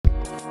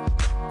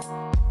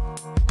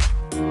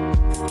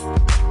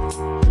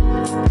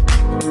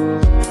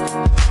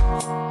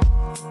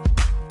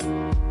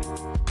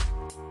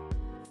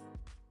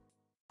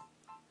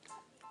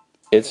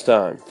It's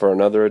time for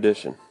another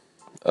edition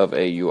of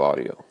AU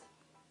Audio.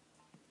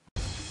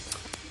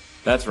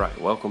 That's right.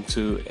 Welcome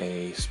to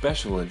a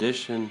special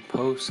edition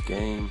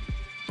post-game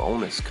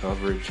bonus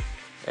coverage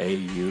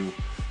AU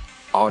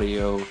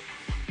Audio.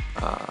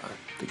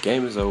 The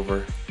game is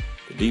over.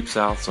 The Deep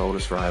South's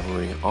oldest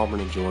rivalry,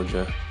 Auburn and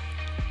Georgia,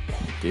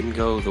 didn't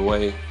go the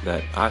way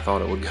that I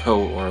thought it would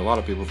go, or a lot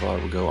of people thought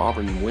it would go.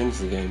 Auburn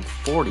wins the game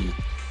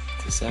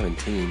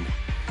 40-17,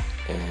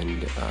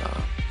 and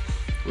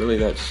really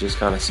that's just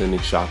kind of sending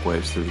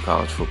shockwaves through the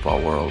college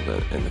football world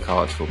and the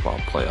college football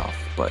playoff.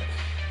 But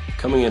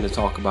coming in to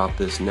talk about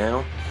this now,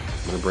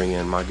 I'm going to bring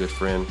in my good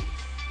friend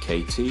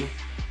KT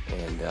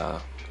and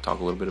talk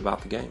a little bit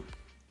about the game.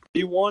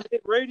 You want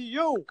it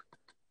radio?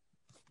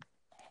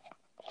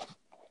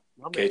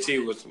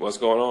 KT, what's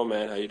going on,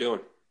 man? How you doing?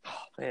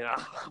 Man,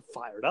 I'm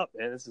fired up,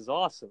 man. This is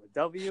awesome. A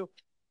W?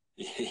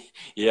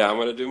 Yeah, I'm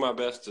going to do my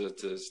best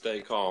to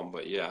stay calm.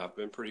 But, yeah, I've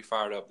been pretty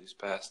fired up these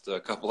past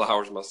couple of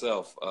hours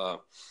myself.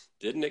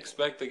 Didn't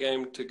expect the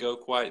game to go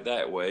quite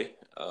that way.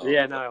 You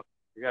got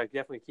to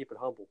definitely keep it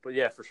humble. But,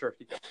 yeah, for sure.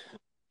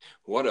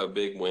 What a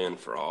big win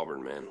for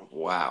Auburn, man.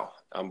 Wow.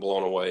 I'm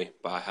blown away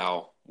by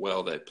how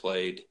well they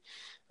played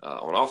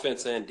on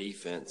offense and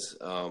defense.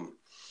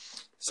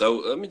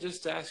 So let me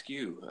just ask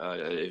you,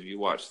 if you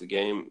watched the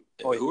game,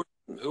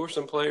 who are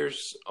some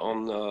players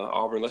on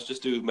Auburn? Let's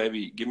just give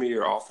me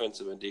your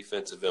offensive and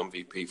defensive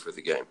MVP for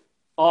the game.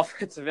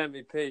 Offensive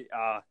MVP.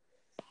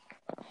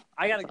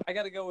 I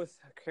gotta go with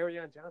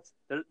Kerryon Johnson.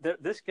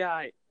 This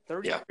guy,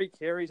 33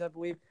 carries, I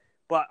believe,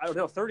 but I don't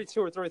know,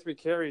 32 or 33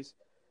 carries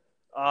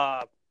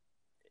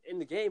in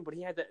the game. But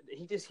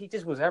he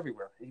just was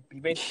everywhere. He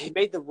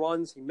made the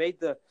runs. He made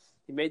the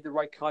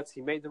right cuts.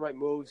 He made the right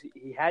moves.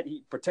 He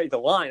protected the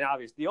line.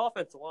 Obviously, the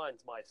offensive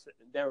line's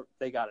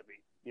they got to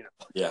be.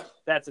 Yeah,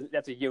 that's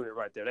a unit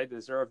right there. They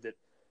deserved it,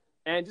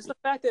 and just the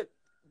fact that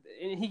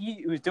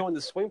he was doing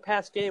the swing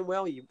pass game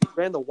well. He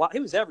ran the wide. He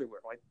was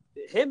everywhere. Like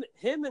him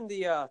and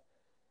the. I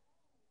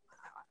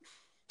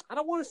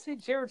don't want to say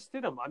Jared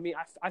Stidham. I mean,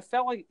 I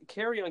felt like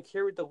Kerryon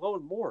carried the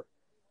load more.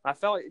 I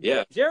felt like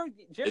Jared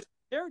did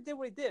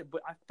what he did,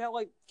 but I felt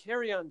like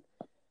Kerryon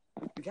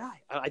was the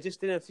guy. I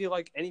just didn't feel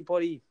like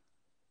anybody.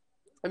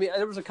 I mean,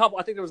 there was a couple.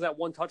 I think there was that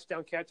one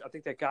touchdown catch. I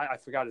think that guy. I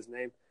forgot his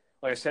name.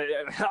 Like I said,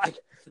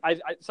 I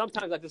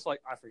sometimes I just I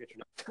forget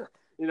your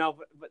name,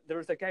 But there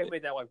was that guy who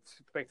made that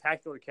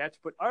spectacular catch.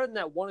 But other than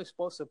that one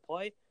explosive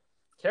play,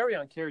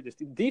 Kerryon carried this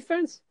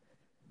defense.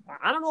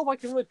 I don't know if I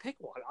can really pick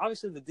one.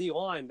 Obviously, the D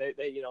line they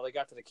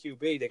got to the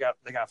QB. They got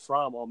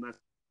Fromm all messed.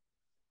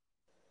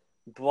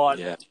 But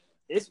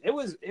it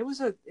was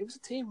a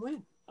team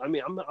win. I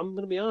mean, I'm going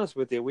to be honest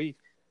with you. We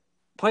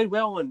played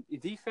well on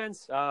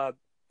defense,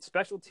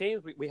 special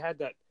teams. We had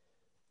that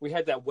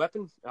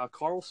weapon,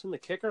 Carlson, the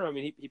kicker. I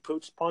mean, he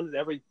pooch punted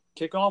every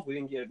kickoff. We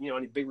didn't get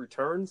any big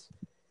returns.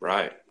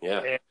 Right.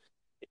 Yeah. And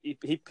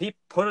he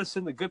put us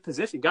in a good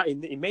position.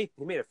 He made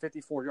a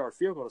 54-yard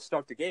field goal to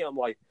start the game. I'm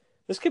like,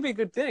 this could be a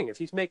good thing if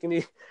he's making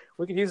we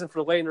could use him for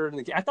the later in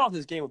the game. I thought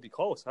this game would be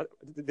close.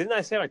 Didn't I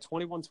say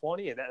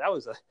 21-20? And that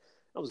was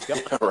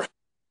good.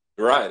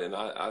 Right. And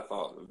I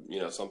thought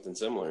something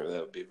similar. That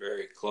would be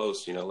very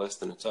close. Less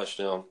than a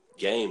touchdown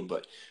game,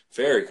 but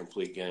very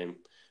complete game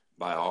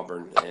by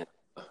Auburn and.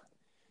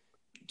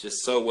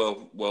 Just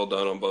so well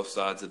done on both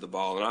sides of the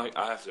ball, and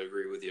I have to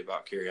agree with you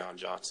about Kerryon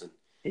Johnson.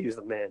 He was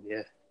the man,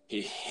 yeah.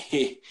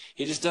 He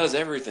just does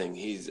everything.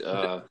 He's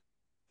the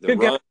good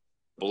run, guy.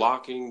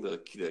 Blocking, the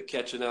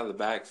catching out of the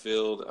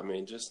backfield. I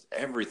mean, just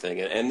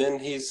everything. And then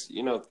he's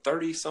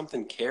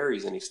 30-something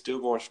carries, and he's still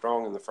going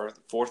strong in the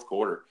fourth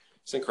quarter.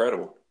 It's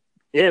incredible.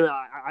 Yeah, man,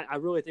 I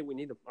really think we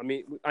need him. I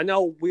mean, I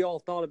know we all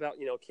thought about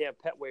Cam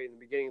Petway in the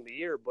beginning of the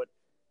year, but.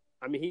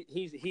 I mean,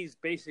 he's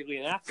basically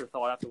an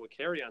afterthought after what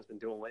Kerryon's been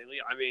doing lately.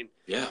 I mean,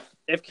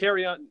 if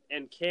Kerryon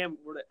and Cam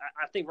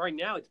I think right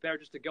now it's better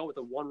just to go with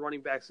a one running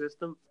back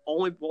system.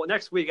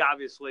 Next week,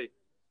 obviously.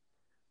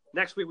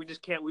 Next week we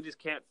just can't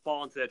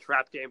fall into that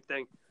trap game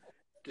thing.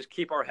 Just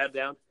keep our head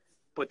down.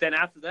 But then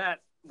after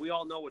that, we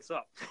all know what's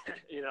up.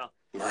 We all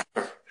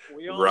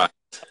know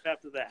what's up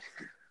after that.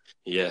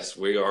 Yes,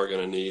 we are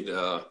going to need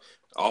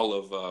all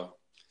of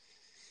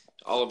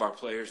our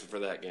players for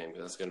that game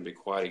because that's going to be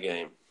quite a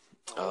game.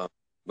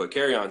 But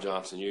Kerryon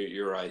Johnson,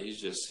 you're right.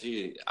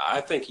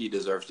 I think he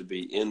deserves to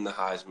be in the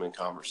Heisman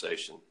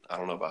conversation. I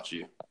don't know about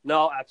you.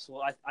 No,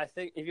 absolutely. I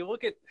think if you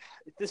look at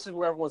this is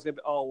where everyone's going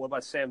to be. Oh, what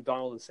about Sam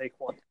Darnold and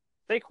Saquon?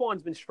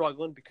 Saquon's been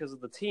struggling because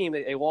of the team.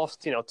 They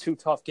lost, two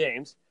tough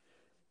games.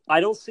 I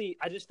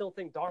just don't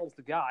think Darnold's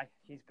the guy.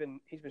 He's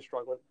been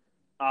struggling.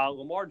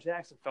 Lamar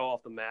Jackson fell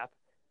off the map.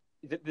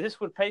 This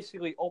would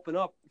basically open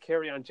up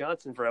Kerryon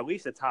Johnson for at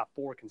least a top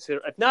 4. If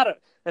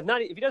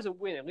he doesn't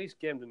win, at least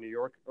get him to New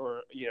York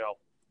or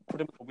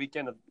put him a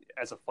weekend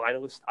as a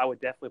finalist. I would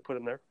definitely put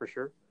him there for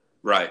sure.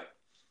 Right,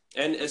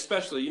 and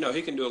especially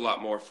he can do a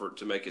lot more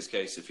to make his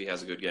case if he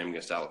has a good game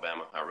against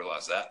Alabama. I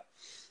realize that.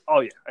 Oh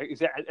yeah,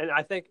 exactly. And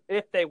I think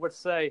if they would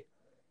say,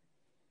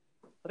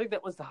 I think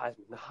that was the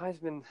Heisman. The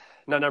Heisman.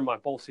 No, never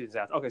mind. Both seasons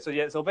out. Okay,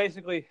 so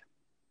basically,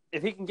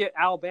 if he can get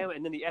Alabama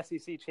and then the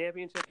SEC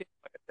championship, like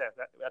I said,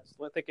 that's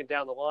thinking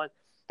down the line.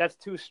 That's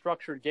 2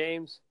 structured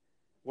games.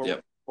 We're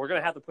going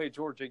to have to play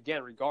Georgia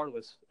again,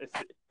 regardless, if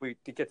we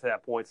get to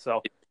that point.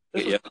 So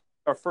this is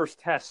our first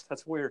test.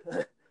 That's weird.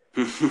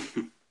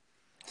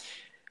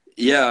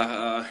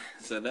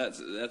 So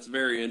that's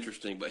very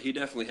interesting. But he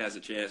definitely has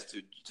a chance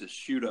to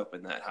shoot up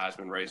in that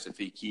Heisman race if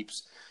he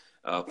keeps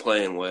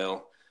playing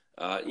well.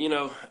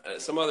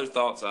 Some other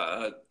thoughts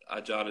I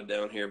jotted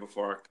down here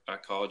before I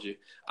called you.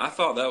 I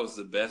thought that was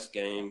the best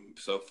game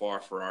so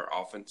far for our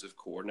offensive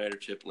coordinator,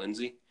 Chip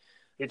Lindsey.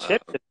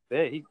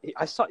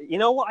 I saw. You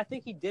know what? I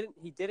think he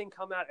didn't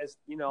come out as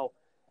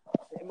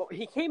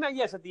he came out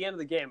at the end of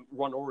the game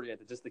run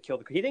oriented just to kill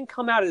the. He didn't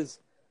come out as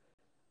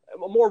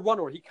more run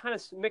oriented. He kind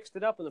of mixed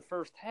it up in the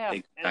first half,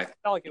 and I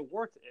felt like it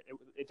worked.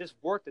 It just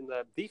worked, and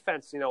the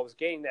defense was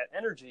gaining that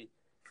energy.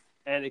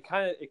 And it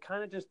kind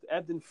of just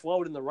ebbed and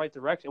flowed in the right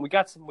direction. We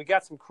got some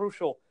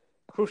crucial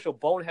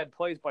bonehead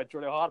plays by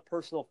Georgia. A lot of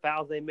personal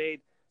fouls they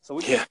made. So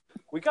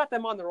we got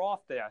them on their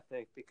off day, I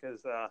think,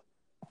 because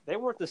they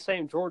weren't the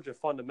same Georgia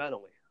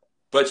fundamentally.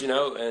 But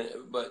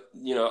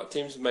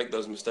teams make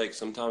those mistakes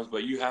sometimes.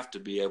 But you have to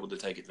be able to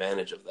take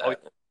advantage of that. Oh,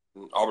 yeah.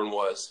 Auburn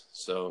was,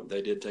 so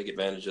they did take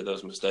advantage of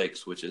those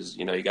mistakes, which is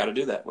you got to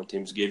do that when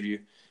teams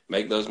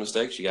make those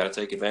mistakes. You got to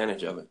take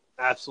advantage of it.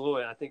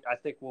 Absolutely, I think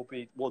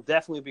we'll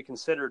definitely be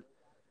considered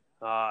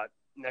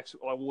next.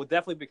 We'll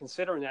definitely be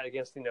considering that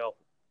against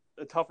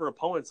the tougher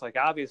opponents. Like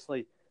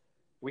obviously,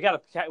 we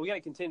got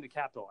to continue to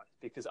capitalize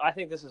because I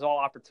think this is all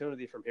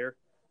opportunity from here.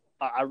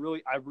 I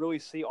really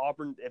see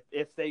Auburn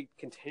if they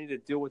continue to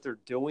do what they're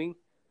doing.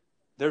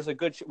 There's a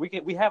good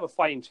we have a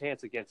fighting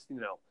chance against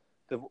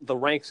the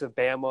ranks of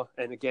Bama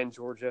and again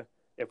Georgia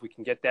if we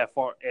can get that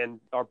far in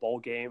our bowl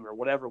game or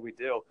whatever we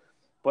do.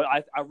 But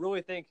I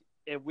really think.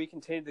 If we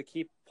continue to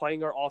keep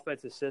playing our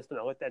offensive system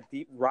and let that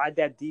ride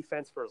that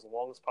defense for as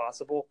long as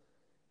possible,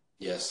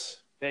 yes,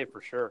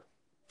 for sure.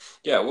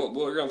 Yeah,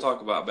 we're going to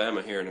talk about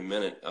Bama here in a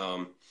minute.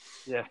 Going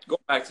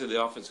back to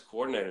the offensive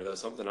coordinator, though,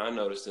 something I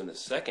noticed in the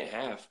second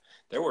half,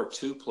 there were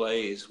 2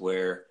 plays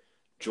where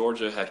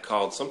Georgia had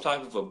called some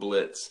type of a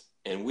blitz,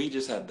 and we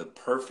just had the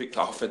perfect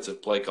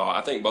offensive play call.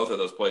 I think both of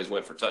those plays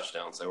went for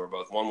touchdowns. They were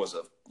both. One was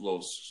a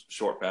little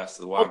short pass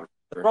to the wide receiver.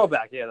 The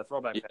throwback. Yeah,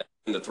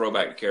 and the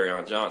throwback to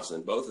Kerryon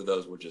Johnson. Both of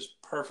those were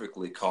just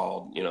perfectly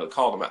called.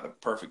 Called them at the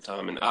perfect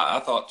time. And I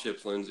thought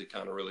Chip Lindsey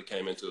kind of really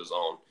came into his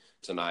own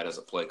tonight as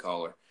a play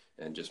caller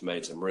and just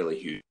made some really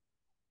huge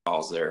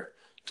calls there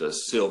to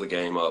seal the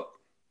game up.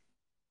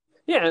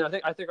 Yeah,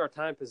 and I think our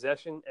time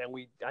possession, and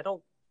I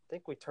don't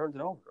think we turned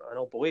it over. I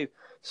don't believe.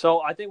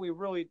 So I think we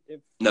really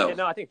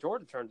I think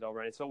Georgia turned it over.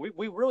 Right? So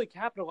we really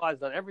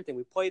capitalized on everything.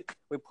 We played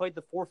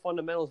the 4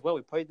 fundamentals well.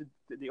 We played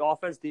the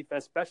offense,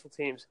 defense, special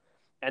teams.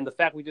 And the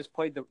fact we just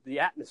played the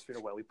atmosphere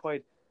well. We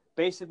played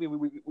basically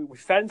we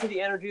fed into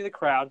the energy of the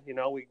crowd. We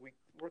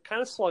were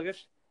kind of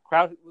sluggish.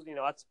 Crowd was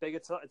that's big.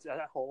 It's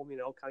at home.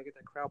 Kind of get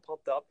that crowd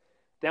pumped up.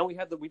 Then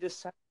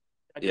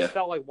I just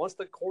felt like once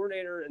the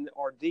coordinator and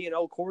our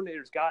D&O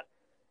coordinators got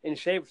in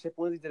shape, Chip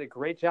Lindsey did a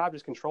great job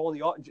just controlling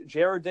the.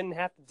 Jared didn't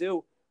have to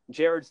do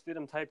Jared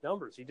Stidham type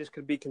numbers. He just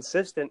could be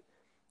consistent.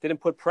 Didn't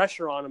put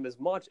pressure on him as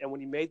much. And when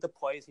he made the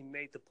plays, he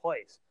made the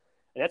plays.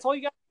 And that's all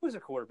you got to do as a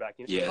quarterback.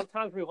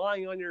 Sometimes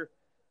relying on your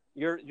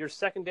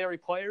secondary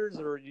players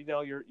or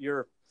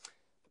your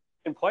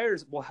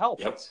players will help.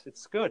 Yep.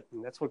 It's good,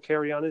 and that's what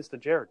Kerryon is to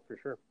Jared for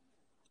sure.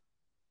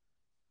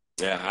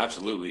 Yeah,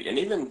 absolutely, and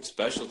even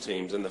special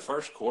teams in the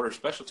first quarter,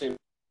 special teams,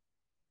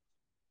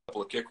 a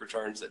couple of kick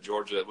returns that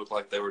Georgia looked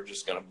like they were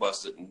just going to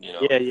bust it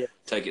and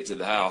take it to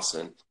the house.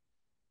 And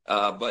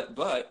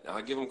but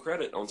I give them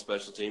credit on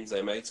special teams.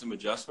 They made some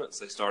adjustments.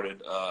 They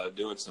started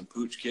doing some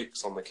pooch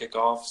kicks on the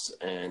kickoffs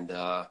and.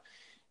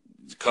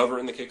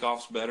 Covering the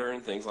kickoffs better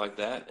and things like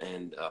that,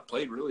 and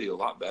played really a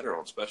lot better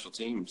on special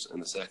teams in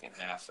the second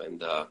half.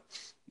 And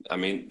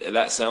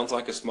that sounds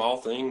like a small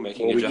thing,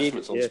 making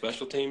adjustments on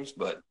special teams,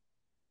 but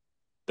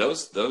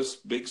those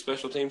big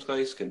special teams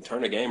plays can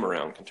turn a game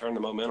around, can turn the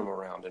momentum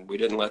around, and we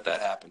didn't let that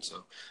happen.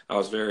 So I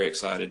was very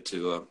excited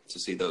to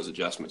see those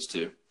adjustments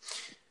too.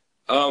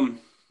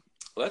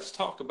 Let's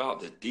talk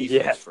about the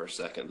defense for a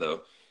second,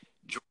 though.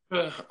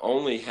 Georgia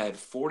only had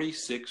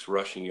 46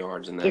 rushing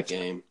yards in that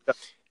game.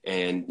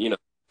 And,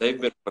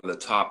 they've been one of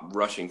the top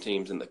rushing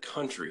teams in the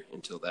country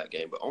until that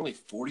game, but only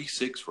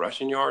 46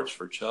 rushing yards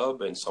for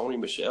Chubb and Sony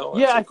Michel.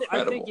 That's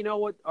incredible.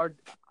 I think,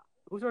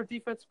 who's our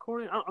defensive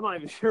coordinator? I'm not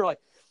even sure.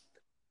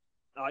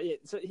 He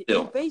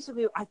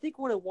basically, I think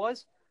what it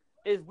was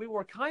is we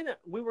were kind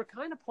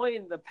of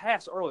playing the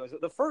pass early.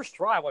 The first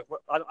drive,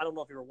 I don't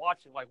know if you were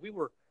watching, we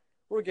were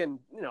getting,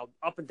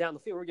 up and down the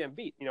field, we were getting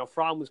beat.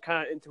 Fromm was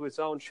kind of into his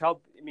own. Chubb,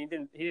 he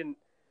didn't.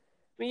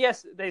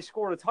 Yes, they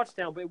scored a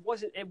touchdown, but it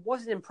wasn't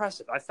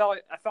impressive. I felt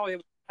like it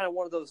was kind of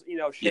one of those,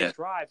 shake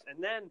drives.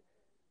 And then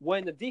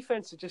when the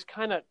defense just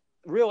kind of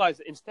realized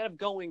that instead of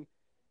going,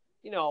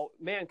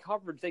 man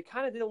coverage, they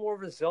kind of did more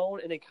of a zone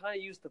and they kind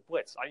of used the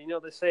blitz.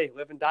 They say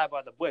live and die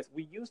by the blitz.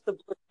 We used the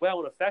blitz well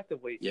and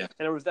effectively. Yeah.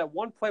 And there was that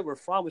one play where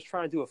Fromm was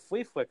trying to do a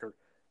flea flicker,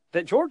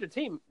 the Georgia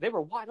team, they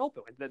were wide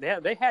open.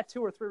 They had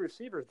 2 or 3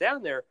 receivers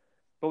down there,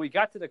 but we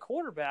got to the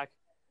quarterback,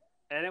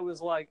 and it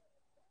was like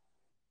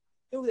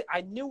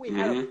I knew we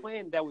had a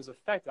plan that was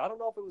effective. I don't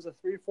know if it was a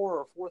 3-4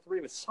 or a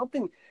 4-3, but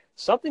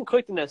something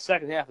clicked in that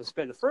second half of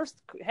spin. The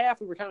first half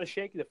we were kind of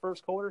shaky the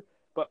first quarter,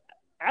 but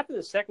after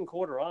the second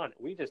quarter on,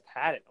 we just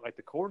had it. Like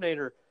the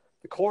coordinators,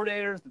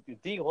 the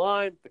D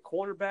line, the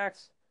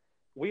cornerbacks,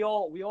 we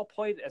all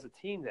played as a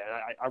team then.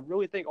 I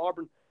really think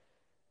Auburn,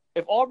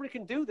 if Auburn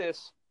can do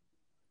this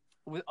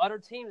with other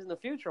teams in the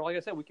future, like I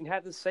said, we can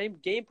have the same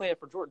game plan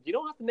for Georgia. You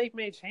don't have to make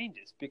many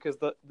changes because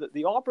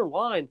the Auburn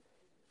line,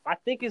 I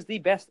think, is the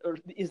best, or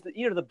is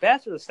either the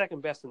best or the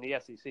second best in the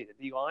SEC, the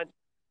D line.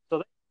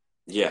 So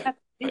yeah,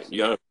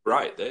 you're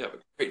right. They have a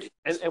great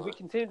and we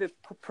continue to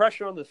put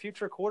pressure on the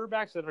future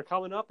quarterbacks that are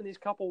coming up in these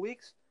couple of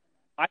weeks.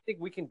 I think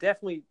we can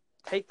definitely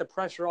take the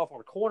pressure off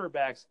our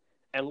cornerbacks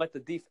and let the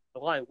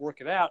defensive line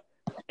work it out,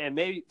 and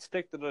maybe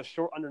stick to the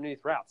short underneath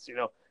routes.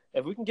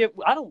 If we can give,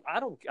 I don't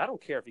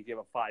care if you give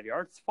up 5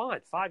 yards. It's fine.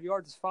 5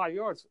 yards is 5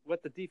 yards.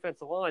 Let the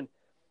defensive line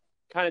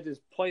kind of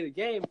just play the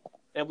game,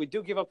 and we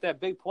do give up that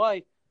big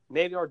play.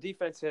 Maybe our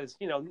defense has,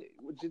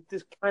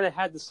 just kind of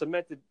had the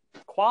cemented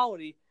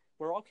quality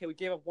where, okay, we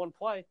gave up one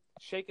play,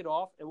 shake it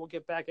off, and we'll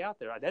get back out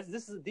there.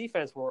 This is a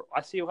defense where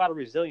I see a lot of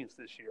resilience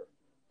this year.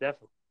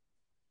 Definitely.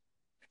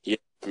 Yeah,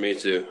 me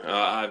too.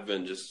 I've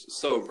been just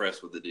so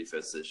impressed with the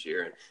defense this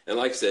year. And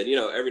like I said,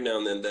 every now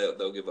and then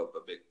they'll give up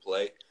a big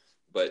play,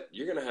 but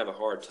you're going to have a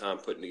hard time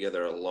putting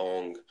together a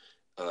long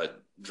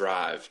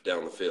drive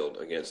down the field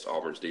against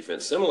Auburn's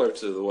defense, similar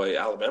to the way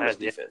Alabama's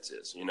defense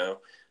is,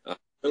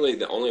 Really,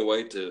 the only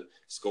way to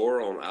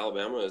score on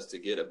Alabama is to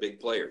get a big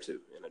play or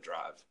two in a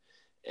drive.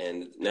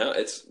 And now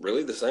it's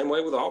really the same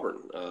way with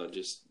Auburn.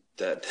 Just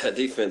that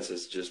defense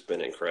has just been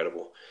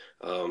incredible.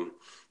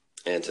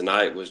 And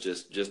tonight was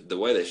just the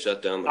way they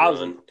shut down the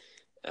run.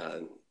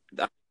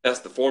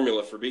 That's the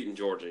formula for beating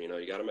Georgia.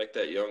 You got to make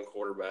that young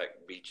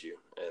quarterback beat you,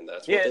 and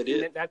that's what they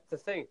did. That's the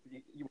thing.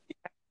 You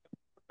have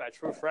that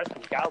true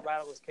freshman, you got to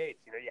rattle his cage.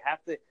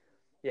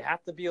 You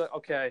have to be like,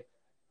 okay,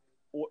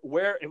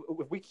 where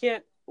if we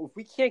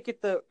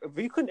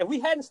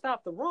hadn't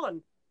stopped the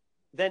run,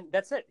 then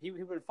that's it. He would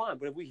have been fine.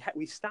 But if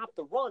we stopped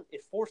the run,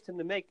 it forced him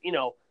to make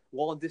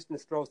long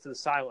distance throws to the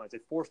sidelines.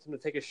 It forced him to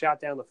take a shot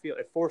down the field.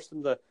 It forced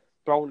him to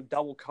throw in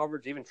double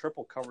coverage, even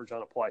triple coverage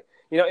on a play.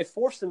 It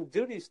forced him to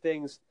do these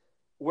things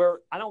where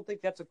I don't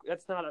think that's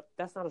not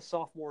a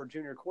sophomore or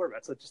junior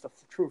quarterback. That's just a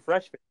true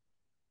freshman.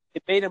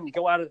 It made him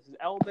go out of his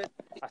element.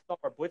 I thought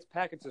our blitz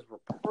packages were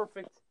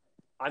perfect.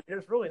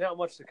 There's really not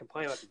much to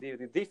complain about the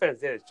defense. The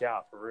defense did its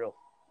job for real.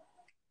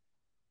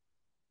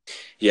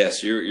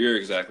 Yes, you're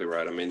exactly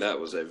right. I mean, that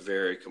was a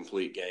very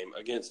complete game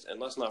against, and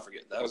let's not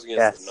forget, that was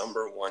against the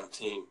number one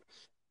team in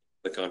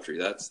the country.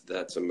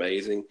 That's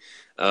amazing.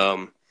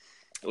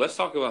 Let's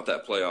talk about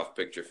that playoff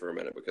picture for a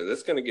minute because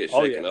it's going to get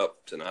shaken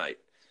up tonight.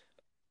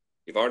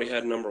 You've already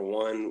had number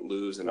one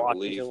lose, and I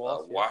believe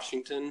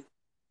Washington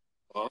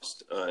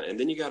lost. And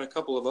then you got a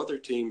couple of other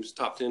teams,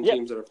 top 10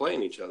 teams that are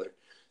playing each other.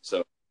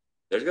 So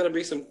there's going to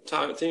be some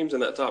teams in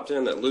that top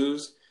 10 that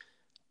lose.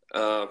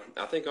 I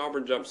think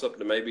Auburn jumps up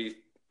to maybe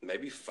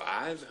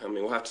 5. I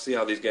mean, we'll have to see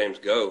how these games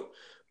go.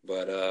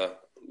 But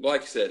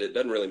like you said, it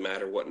doesn't really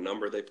matter what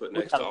number they put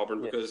next to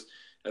Auburn because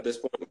at this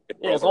point,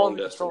 as long as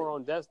we control our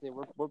own destiny,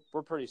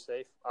 we're pretty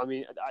safe. I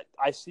mean,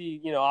 I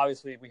see,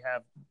 obviously we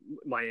have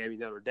Miami,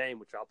 Notre Dame,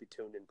 which I'll be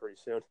tuned in pretty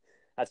soon.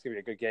 That's going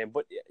to be a good game.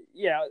 But,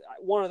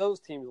 one of those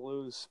teams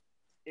lose,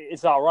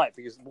 it's all right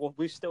because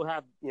we still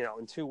have,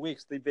 in 2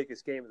 weeks, the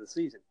biggest game of the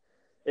season.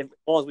 As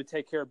long as we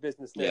take care of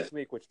business next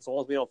week, which as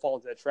long as we don't fall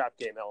into that trap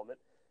game element,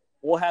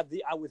 we'll have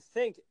I would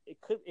think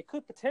it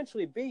could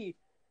potentially be,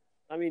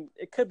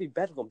 it could be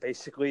Bedlam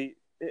basically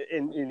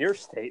in your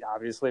state,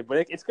 obviously,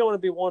 but it's going to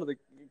be one of the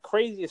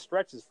craziest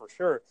stretches for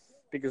sure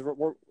because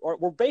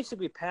we're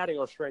basically padding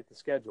our strength of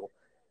schedule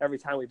every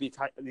time we beat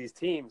these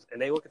teams, and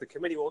they look at the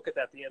committee, will look at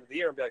that at the end of the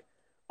year and be like,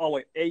 oh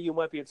wait, AU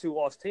might be a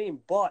 2-loss team,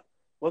 but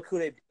look who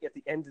they beat at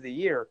the end of the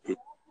year.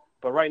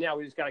 But right now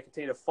we just got to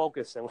continue to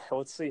focus and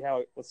let's see how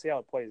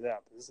it plays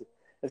out. It's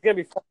going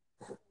to be fun.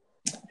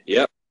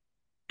 Yep.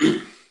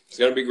 It's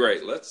going to be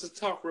great. Let's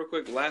talk real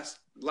quick. Last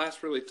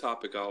really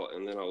topic,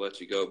 and then I'll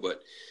let you go.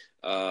 But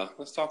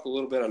let's talk a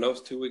little bit. I know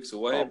it's 2 weeks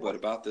away, but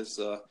about this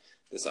Iron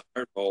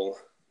Bowl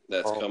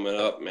that's coming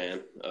up,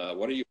 man.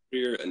 What are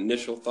your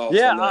initial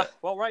thoughts on that?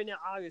 Well, right now,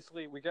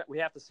 obviously, we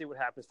have to see what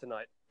happens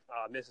tonight.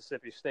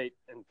 Mississippi State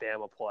and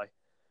Bama play.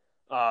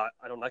 I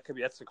don't know.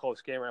 That's a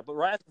close game, right? But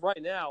right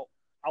now,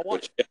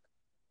 looked at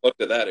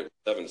that. It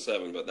was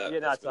 7-7, but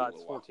that's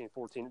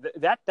 14-14.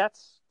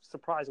 That's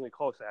surprisingly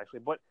close, actually.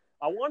 But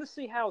I want to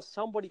see how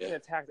somebody can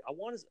attack. I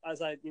want to, I'm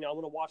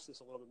going to watch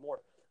this a little bit more.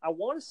 I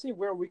want to see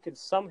where we could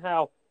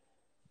somehow.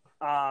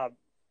 I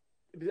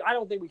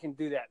don't think we can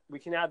do that. We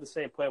can have the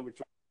same plan with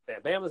Georgia.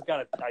 Bama's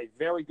got a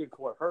very good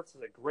quarterback. Hurts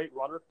is a great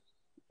runner.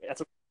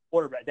 That's a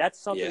quarterback. That's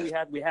something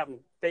we haven't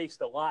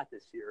faced a lot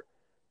this year.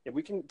 If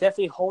we can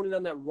definitely hone in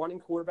on that running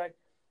quarterback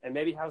and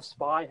maybe have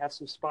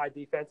some spy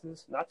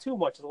defenses, not too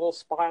much, a little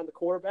spy on the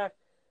quarterback,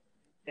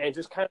 and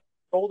just kind of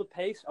control the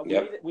pace.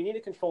 We need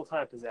to control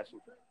time possession.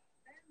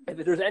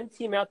 If there's any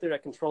team out there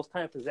that controls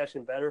time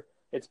possession better,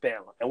 it's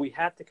Bama, and we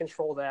have to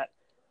control that.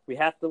 We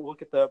have to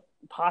look at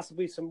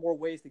possibly some more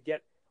ways to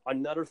get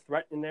another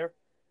threat in there.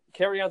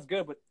 Kerryon's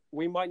good, but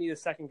we might need a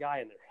second guy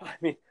in there. I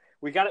mean,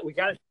 we got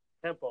to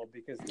tempo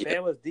because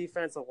Bama's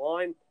defensive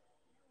line,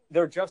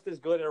 they're just as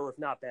good or if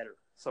not better.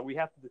 So we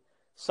have to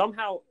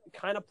somehow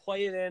kind of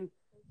play it in,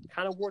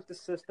 kind of work the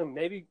system,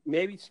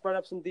 maybe spread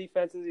up some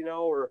defenses,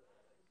 or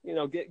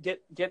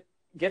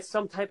get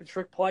some type of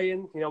trick play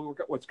in.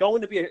 That's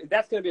going to be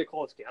a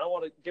close game. I don't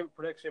want to give a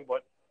prediction,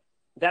 but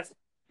that's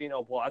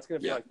that's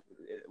going to be like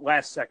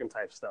last second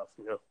type stuff.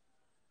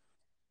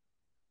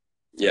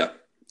 Yeah.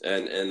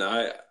 And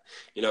I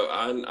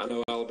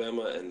know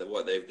Alabama and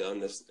what they've done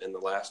this in the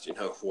last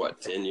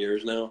 10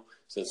 years now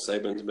since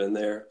Saban's been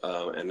there,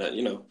 and that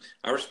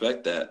I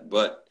respect that,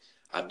 but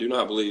I do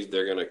not believe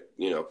they're going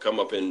to come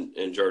up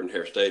in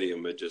Jordan-Hare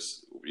Stadium and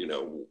just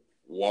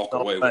walk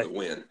away with a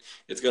win.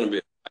 It's going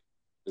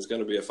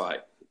to be a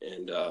fight,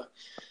 and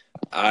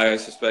I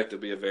suspect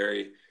it'll be a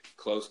very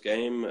close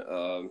game,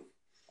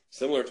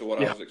 similar to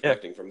what I was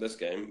expecting from this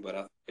game, but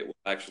I think it will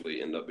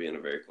actually end up being a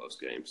very close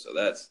game. So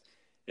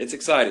it's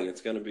exciting.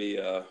 It's going to be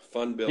a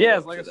fun build. Yeah,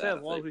 like I said,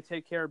 as long as we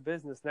take care of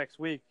business next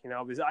week,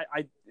 because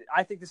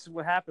I think this is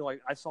what happened.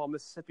 Like I saw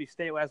Mississippi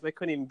State last week,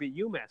 couldn't even beat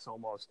UMass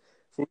almost.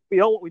 So we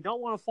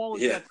don't want to fall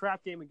into that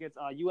trap game against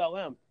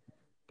ULM.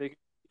 Because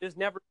you just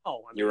never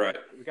know. You're right.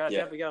 We got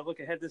to look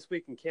ahead this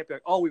week and can't be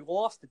like, oh, we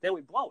lost it, then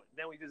we blow it,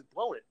 then we just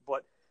blow it.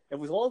 But as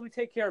long as we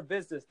take care of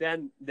business,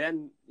 then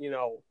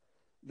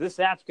this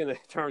app's going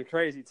to turn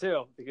crazy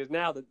too, because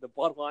now the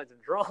bloodlines are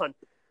drawn,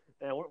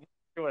 and we're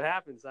see what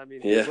happens. I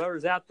mean,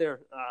 whoever's out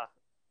there,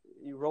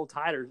 you roll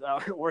tiders.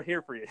 We're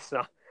here for you.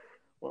 So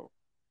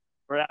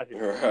we're out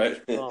here. All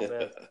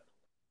right.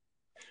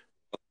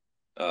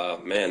 Oh,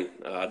 man.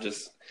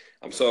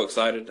 I'm so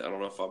excited. I don't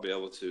know if I'll be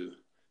able to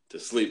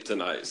sleep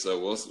tonight. So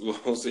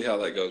we'll see how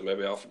that goes.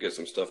 Maybe I'll get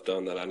some stuff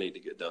done that I need to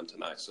get done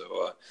tonight.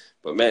 So,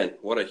 but man,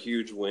 what a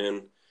huge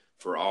win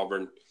for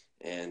Auburn,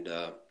 and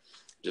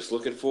just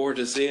looking forward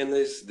to seeing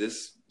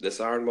this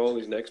Iron Bowl,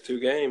 these next two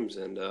games,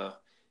 and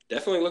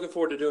definitely looking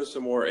forward to doing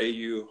some more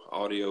AU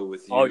audio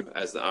with you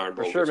as the Iron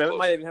Bowl. For sure, man. We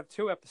might even have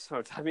 2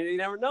 episodes. I mean, you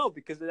never know,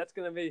 because that's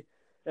going to be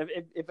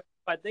if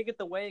I think it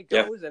the way it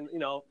goes, and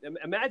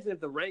imagine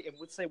if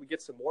let's say we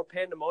get some more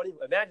pandemonium.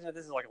 Imagine if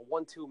this is like a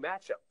 1-2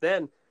 matchup.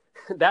 Then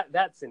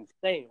that's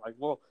insane. Like,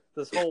 well,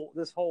 this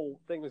whole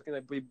thing was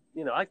going to be,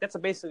 that's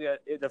basically a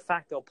de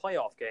facto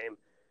playoff game,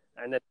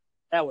 and then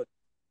that would.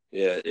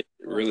 Yeah, it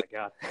really. Oh my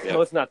God. Yeah.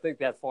 Let's not think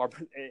that far,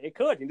 but it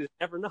could. You just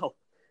never know.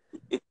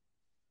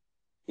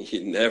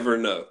 You never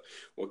know.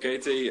 Well,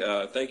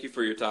 KT, thank you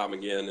for your time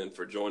again and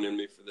for joining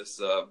me for this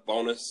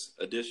bonus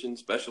edition,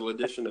 special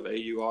edition of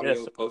AU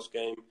Audio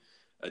post-game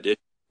edition.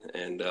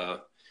 And,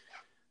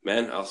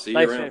 man, I'll see you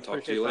around. Man.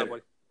 Talk to you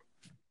later.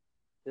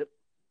 Yep.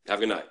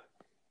 Have a good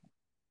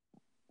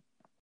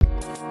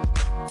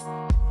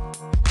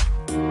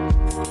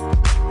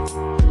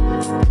night.